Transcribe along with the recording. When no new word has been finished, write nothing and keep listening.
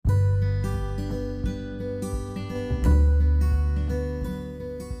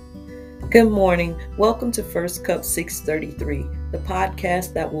Good morning. Welcome to First Cup 633, the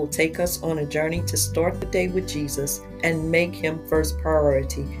podcast that will take us on a journey to start the day with Jesus and make him first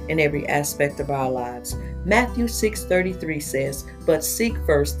priority in every aspect of our lives. Matthew 6:33 says, "But seek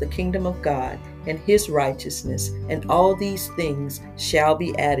first the kingdom of God and his righteousness, and all these things shall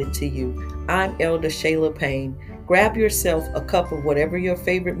be added to you." I'm Elder Shayla Payne. Grab yourself a cup of whatever your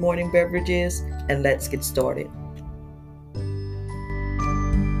favorite morning beverage is, and let's get started.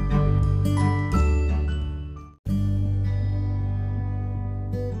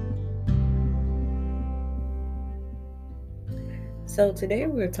 So today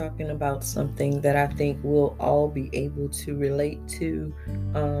we're talking about something that I think we'll all be able to relate to.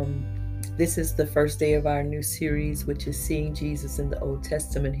 This is the first day of our new series, which is Seeing Jesus in the Old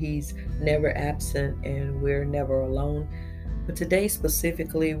Testament. He's never absent and we're never alone. But today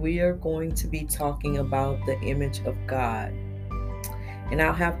specifically, we are going to be talking about the image of God. And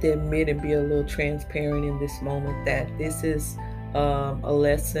I'll have to admit and be a little transparent in this moment that this is a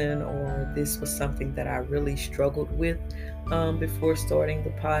lesson, or this was something that I really struggled with before starting the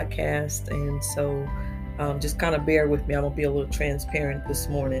podcast. And so just kind of bear with me. I'm going to be a little transparent this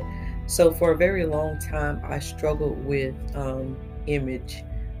morning. So for a very long time, I struggled with image,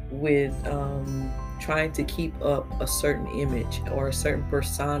 with trying to keep up a certain image or a certain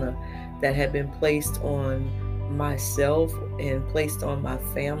persona that had been placed on myself and placed on my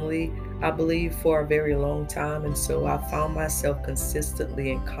family, I believe, for a very long time. And so I found myself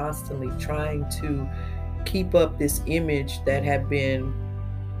consistently and constantly trying to keep up this image that had been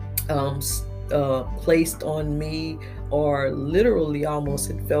placed on me, or literally almost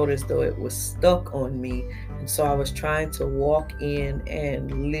it felt as though it was stuck on me. And so I was trying to walk in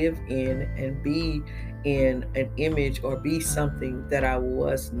and live in and be in an image or be something that I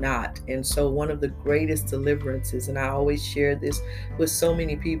was not. And so one of the greatest deliverances, and I always share this with so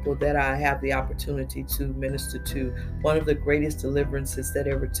many people that I have the opportunity to minister to, one of the greatest deliverances that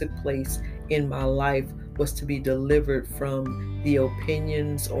ever took place in my life was to be delivered from the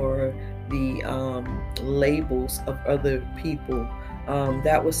opinions or the labels of other people.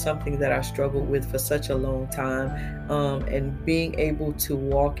 That was something that I struggled with for such a long time, and being able to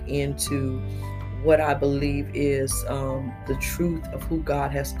walk into what I believe is the truth of who God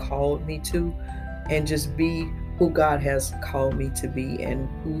has called me to, and just be who God has called me to be and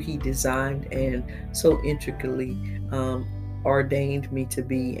who he designed and so intricately ordained me to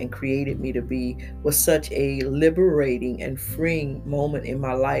be and created me to be, was such a liberating and freeing moment in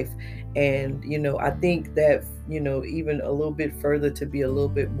my life. And, I think that, even a little bit further, to be a little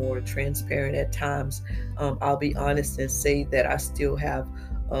bit more transparent at times, I'll be honest and say that I still have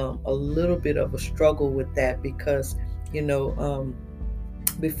a little bit of a struggle with that, because,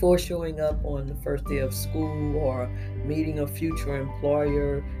 before showing up on the first day of school or meeting a future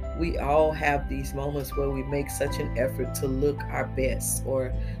employer, we all have these moments where we make such an effort to look our best,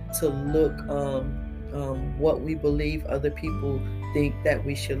 or to look what we believe other people think that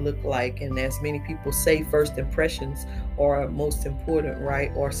we should look like. And as many people say, first impressions are most important,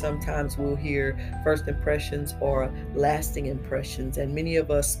 right? Or sometimes we'll hear first impressions or lasting impressions. And many of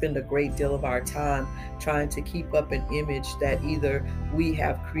us spend a great deal of our time trying to keep up an image that either we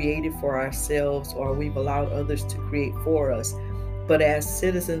have created for ourselves or we've allowed others to create for us. But as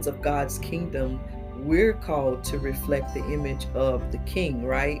citizens of God's kingdom, we're called to reflect the image of the King,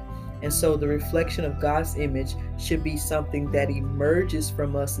 right? And so the reflection of God's image should be something that emerges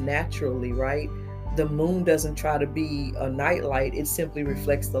from us naturally, right? The moon doesn't try to be a nightlight. It simply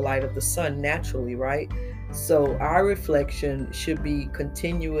reflects the light of the sun naturally, right? So our reflection should be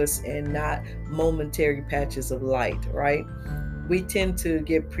continuous and not momentary patches of light, right? We tend to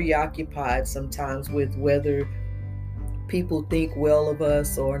get preoccupied sometimes with whether people think well of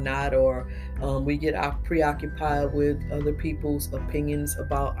us or not, or we get preoccupied with other people's opinions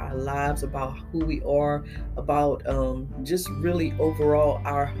about our lives, about who we are, about just really overall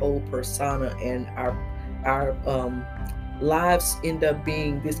our whole persona. And our lives end up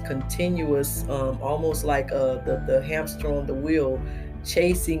being this continuous, almost like the hamster on the wheel,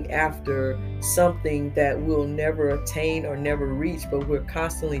 chasing after something that we'll never attain or never reach, but we're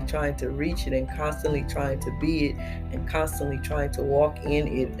constantly trying to reach it and constantly trying to be it and constantly trying to walk in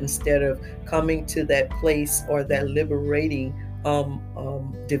it, instead of coming to that place or that liberating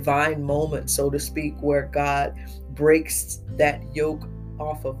divine moment, so to speak, where God breaks that yoke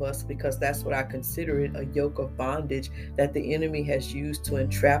off of us, because that's what I consider it, a yoke of bondage that the enemy has used to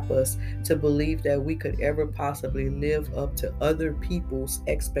entrap us to believe that we could ever possibly live up to other people's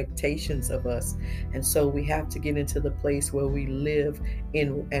expectations of us. And so we have to get into the place where we live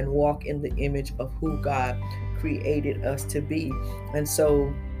in and walk in the image of who God created us to be. And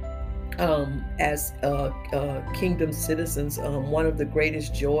so as kingdom citizens, one of the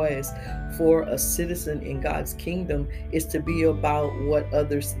greatest joys for a citizen in God's kingdom is to be about what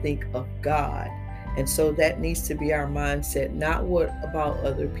others think of God. And so that needs to be our mindset, not what about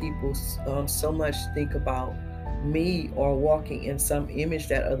other people so much think about me or walking in some image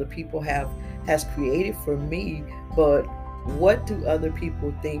that other people has created for me, but what do other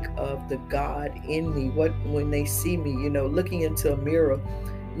people think of the God in me? What, when they see me, looking into a mirror,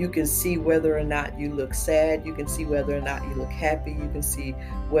 you can see whether or not you look sad. You can see whether or not you look happy. You can see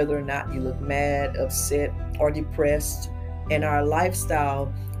whether or not you look mad, upset, or depressed. And our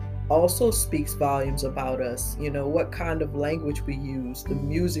lifestyle also speaks volumes about us. What kind of language we use, the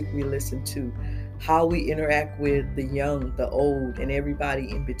music we listen to, how we interact with the young, the old, and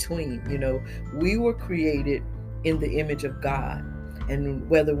everybody in between. We were created in the image of God. And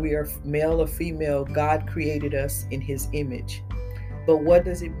whether we are male or female, God created us in his image. But what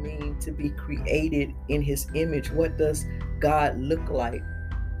does it mean to be created in his image? What does God look like?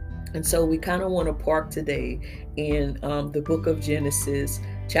 And so we kind of want to park today in the book of Genesis,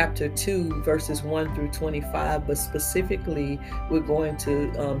 chapter 2, verses 1 through 25. But specifically, we're going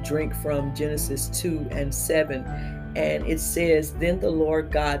to drink from Genesis 2 and 7. And it says, "Then the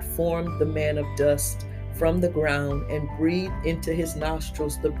Lord God formed the man of dust from the ground and breathed into his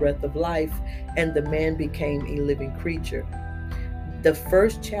nostrils the breath of life, and the man became a living creature." The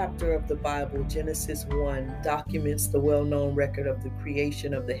first chapter of the Bible, Genesis 1, documents the well-known record of the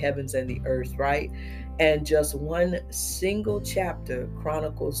creation of the heavens and the earth, right? And just one single chapter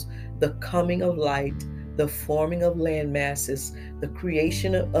chronicles the coming of light, the forming of land masses, the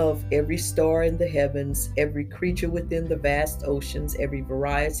creation of every star in the heavens, every creature within the vast oceans, every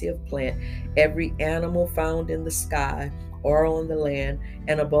variety of plant, every animal found in the sky or on the land,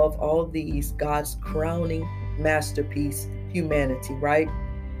 and above all these, God's crowning masterpiece, humanity, right?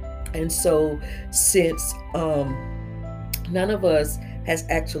 And so since none of us has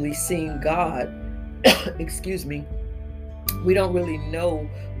actually seen God, excuse me, we don't really know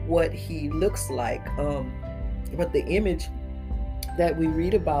what he looks like. But the image that we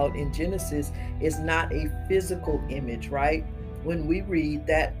read about in Genesis is not a physical image, right? When we read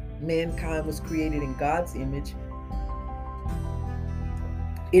that mankind was created in God's image,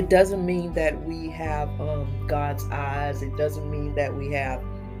 it doesn't mean that we have God's eyes. It doesn't mean that we have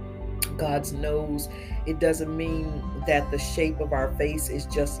God's nose. It doesn't mean that the shape of our face is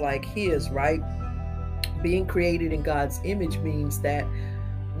just like his, right? Being created in God's image means that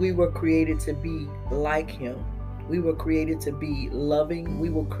we were created to be like him. We were created to be loving. We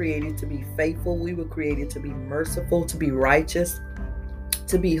were created to be faithful. We were created to be merciful, to be righteous,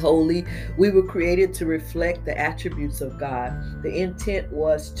 to be holy. We were created to reflect the attributes of God. The intent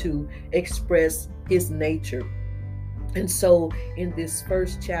was to express his nature. And so in this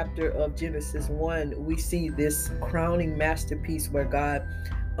first chapter of Genesis 1, we see this crowning masterpiece where God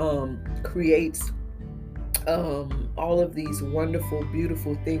creates all of these wonderful,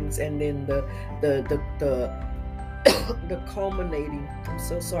 beautiful things, and then the culminating,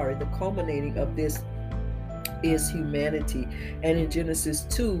 the culminating of this is humanity. And in Genesis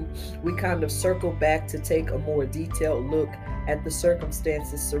 2, we kind of circle back to take a more detailed look at the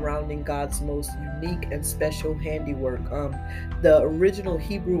circumstances surrounding God's most unique and special handiwork. The original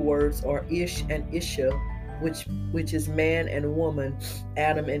Hebrew words are Ish and Isha, which is man and woman,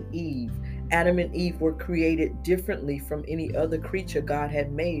 Adam and Eve. Adam and Eve were created differently from any other creature God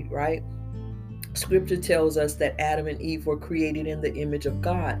had made, right? Scripture tells us that Adam and Eve were created in the image of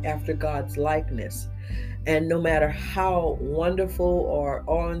God, after God's likeness. And no matter how wonderful or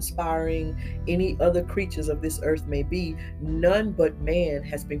awe-inspiring any other creatures of this earth may be, none but man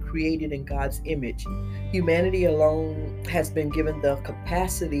has been created in God's image. Humanity alone has been given the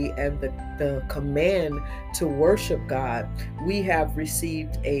capacity and the command to worship God. We have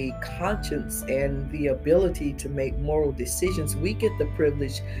received a conscience and the ability to make moral decisions. We get the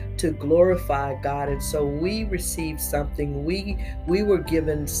privilege to glorify God. And so we received something. We were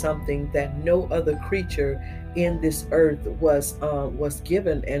given something that no other creature in this earth was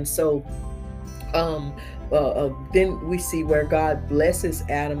given. And so then we see where God blesses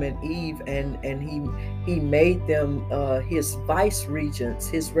Adam and Eve, and he made them his vice regents,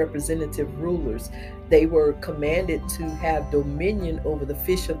 his representative rulers. They were commanded to have dominion over the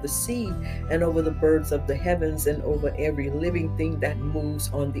fish of the sea and over the birds of the heavens and over every living thing that moves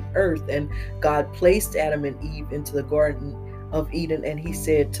on the earth. And God placed Adam and Eve into the Garden of Eden, and he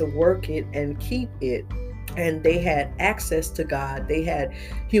said to work it and keep it. and they had access to God. They had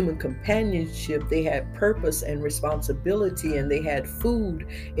human companionship. They had purpose and responsibility, and they had food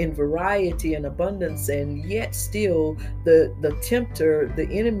in variety and abundance. And yet, still, the tempter, the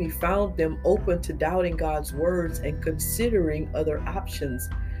enemy, found them open to doubting God's words and considering other options.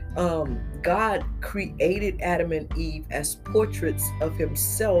 God created Adam and Eve as portraits of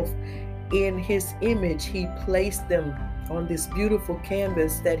Himself in His image. He placed them on this beautiful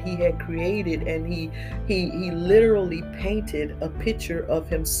canvas that He had created, and he literally painted a picture of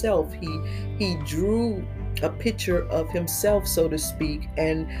Himself. He drew a picture of Himself, so to speak,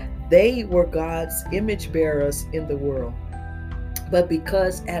 and they were God's image bearers in the world. But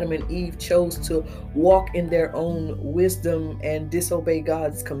because Adam and Eve chose to walk in their own wisdom and disobey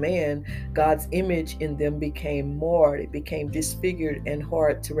God's command, God's image in them became marred. It became disfigured and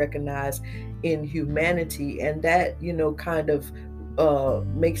hard to recognize in humanity. And that, kind of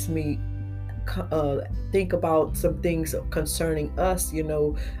makes me think about some things concerning us.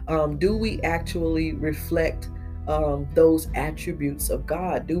 Do we actually reflect those attributes of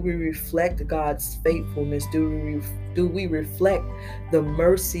God? Do we reflect God's faithfulness? Do we reflect the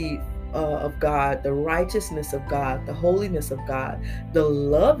mercy of God, the righteousness of God, the holiness of God, the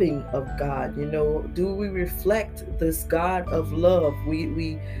loving of God? Do we reflect this God of love?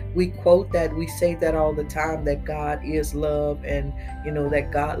 We quote that, we say that all the time, that God is love, and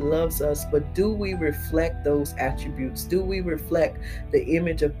that God loves us. But do we reflect those attributes? Do we reflect the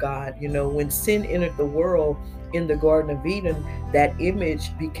image of God? When sin entered the world in the Garden of Eden, that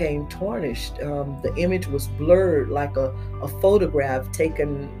image became tarnished. The image was blurred like a photograph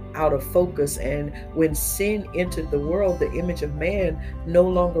taken out of focus. And when sin entered the world, the image of man no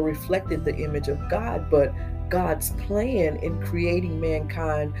longer reflected the image of God. But God's plan in creating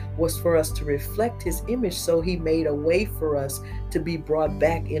mankind was for us to reflect His image. So He made a way for us to be brought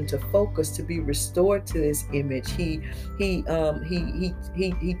back into focus, to be restored to His image. He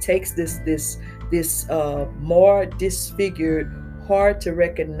takes this more disfigured, hard to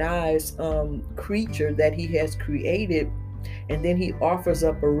recognize creature that He has created, and then He offers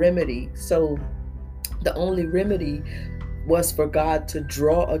up a remedy. So the only remedy was for God to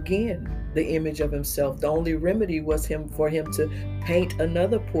draw again the image of Himself. The only remedy was for him to paint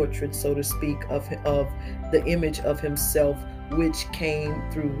another portrait, so to speak, of the image of Himself, which came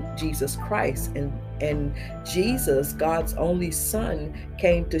through Jesus Christ. And Jesus, God's only Son,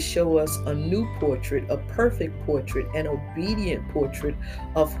 came to show us a new portrait, a perfect portrait, an obedient portrait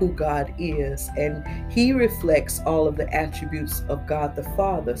of who God is. And He reflects all of the attributes of God the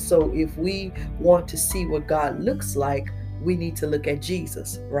Father. So if we want to see what God looks like, we need to look at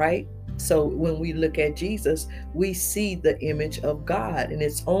Jesus, right? So when we look at Jesus, we see the image of God. And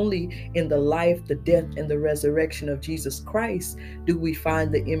it's only in the life, the death, and the resurrection of Jesus Christ do we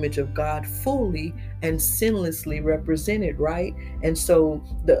find the image of God fully and sinlessly represented, right? And so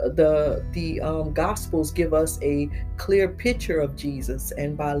the Gospels give us a clear picture of Jesus.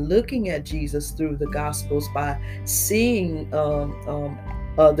 And by looking at Jesus through the Gospels, by seeing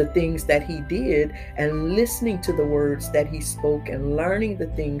the things that He did, and listening to the words that He spoke, and learning the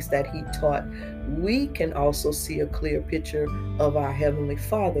things that He taught, we can also see a clear picture of our Heavenly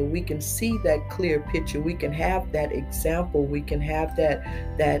Father. We can see that clear picture. We can have that example. We can have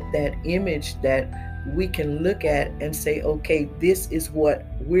that image that we can look at and say, okay, this is what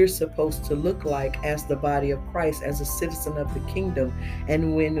we're supposed to look like as the body of Christ, as a citizen of the kingdom.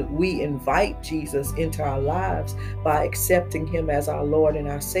 And when we invite Jesus into our lives by accepting Him as our Lord and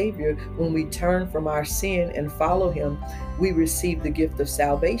our Savior, when we turn from our sin and follow Him, we receive the gift of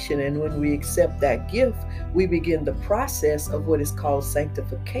salvation. And when we accept that gift, we begin the process of what is called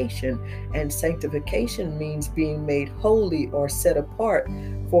sanctification. And sanctification means being made holy or set apart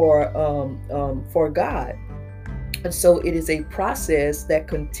for God. And so it is a process that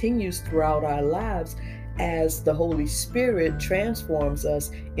continues throughout our lives as the Holy Spirit transforms us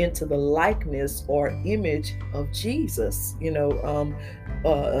into the likeness or image of Jesus. Now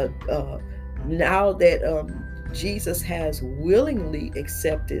that Jesus has willingly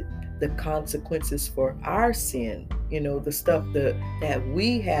accepted the consequences for our sin, the stuff that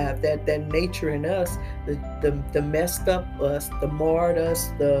we have, that nature in us, the messed up us, the marred us,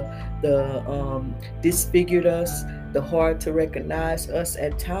 the disfigured us, the hard to recognize us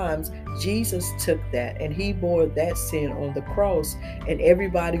at times. Jesus took that and He bore that sin on the cross. And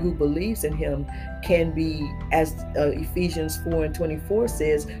everybody who believes in Him can be, as Ephesians 4:24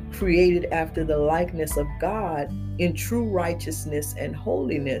 says, created after the likeness of God in true righteousness and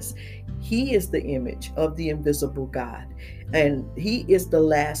holiness. He is the image of the invisible God, and He is the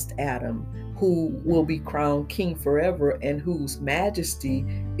last Adam who will be crowned king forever and whose majesty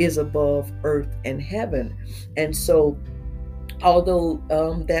is above earth and heaven. And so although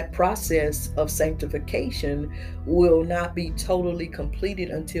that process of sanctification will not be totally completed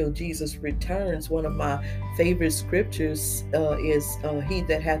until Jesus returns, one of my favorite scriptures is he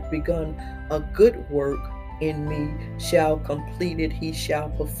that hath begun a good work in me shall complete it, he shall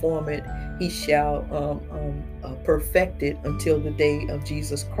perform it, he shall perfect it until the day of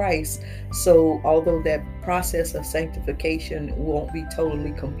Jesus Christ. So although that process of sanctification won't be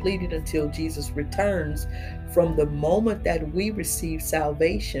totally completed until Jesus returns, from the moment that we receive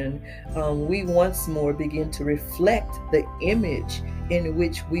salvation, we once more begin to reflect the image in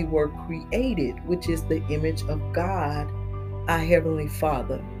which we were created, which is the image of God, our Heavenly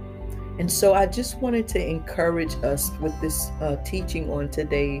Father. And so I just wanted to encourage us with this teaching on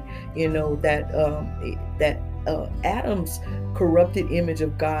today, that Adam's corrupted image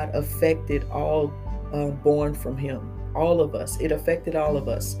of God affected all born from him. All of us. It affected all of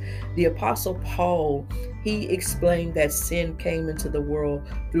us. The Apostle Paul, he explained that sin came into the world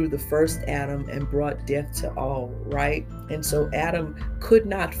through the first Adam and brought death to all, right? And so Adam could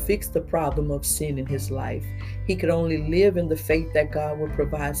not fix the problem of sin in his life. He could only live in the faith that God would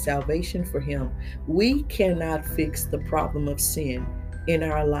provide salvation for him. We cannot fix the problem of sin in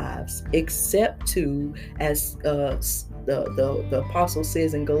our lives, except to, as the apostle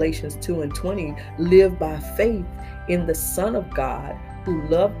says in Galatians 2:20, live by faith in the Son of God who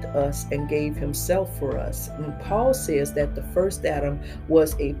loved us and gave himself for us. And Paul says that the first Adam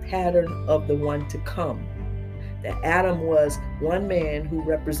was a pattern of the one to come. That Adam was one man who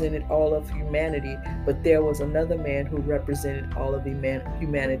represented all of humanity, but there was another man who represented all of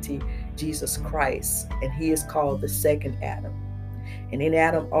humanity, Jesus Christ, and he is called the second Adam. And in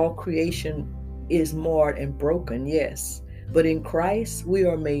Adam, all creation is marred and broken, yes, but in Christ, we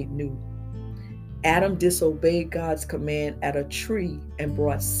are made new. Adam disobeyed God's command at a tree and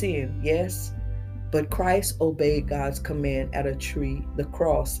brought sin, yes, but Christ obeyed God's command at a tree, the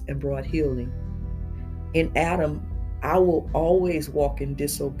cross, and brought healing. In Adam, I will always walk in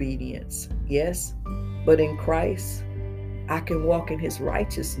disobedience, yes, but in Christ, I can walk in his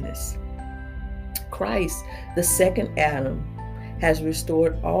righteousness. Christ, the second Adam, has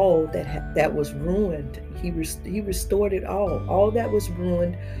restored all that was ruined. He restored it all that was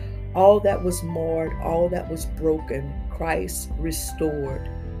ruined, all that was marred, all that was broken. Christ restored.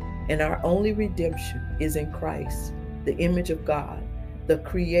 And our only redemption is in Christ, the image of God, the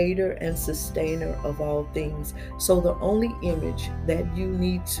creator and sustainer of all things. So the only image that you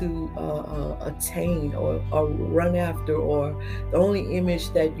need to attain or run after, or the only image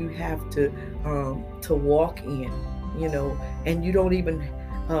that you have to walk in, and you don't even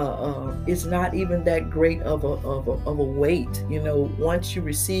it's not even that great of a weight. Once you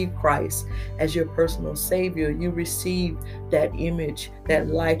receive Christ as your personal Savior, you receive that image, that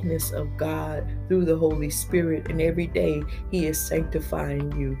likeness of God through the Holy Spirit. And every day He is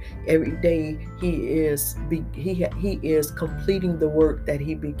sanctifying you. Every day He is completing the work that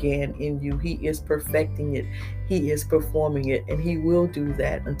He began in you. He is perfecting it. He is performing it, and He will do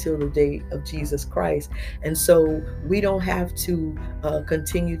that until the day of Jesus Christ. And so we don't have to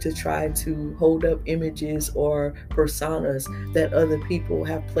continue to try to hold up images or personas that other people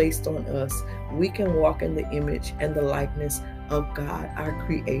have placed on us. We can walk in the image and the likeness of God, our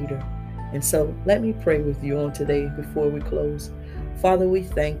Creator. And so let me pray with you on today before we close. Father, we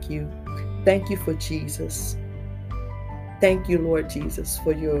thank you. Thank you for Jesus. Thank you, Lord Jesus,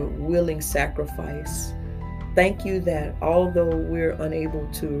 for your willing sacrifice. Thank you that although we're unable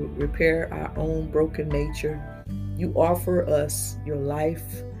to repair our own broken nature, you offer us your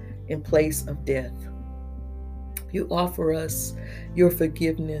life in place of death. You offer us your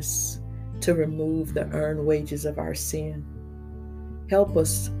forgiveness to remove the earned wages of our sin. Help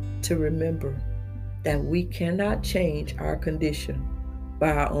us to remember that we cannot change our condition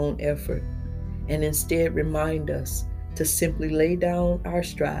by our own effort, and instead remind us to simply lay down our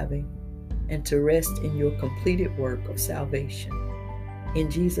striving and to rest in your completed work of salvation. In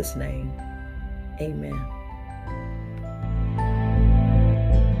Jesus' name, amen.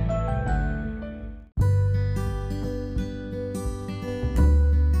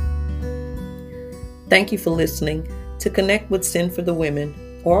 Thank you for listening. To connect with Sin for the Women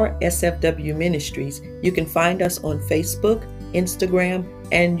or SFW Ministries, you can find us on Facebook, Instagram,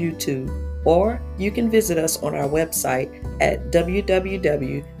 and YouTube, or you can visit us on our website at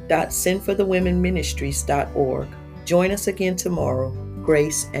www.sinforthewomenministries.org. Join us again tomorrow.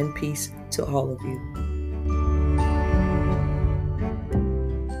 Grace and peace to all of you.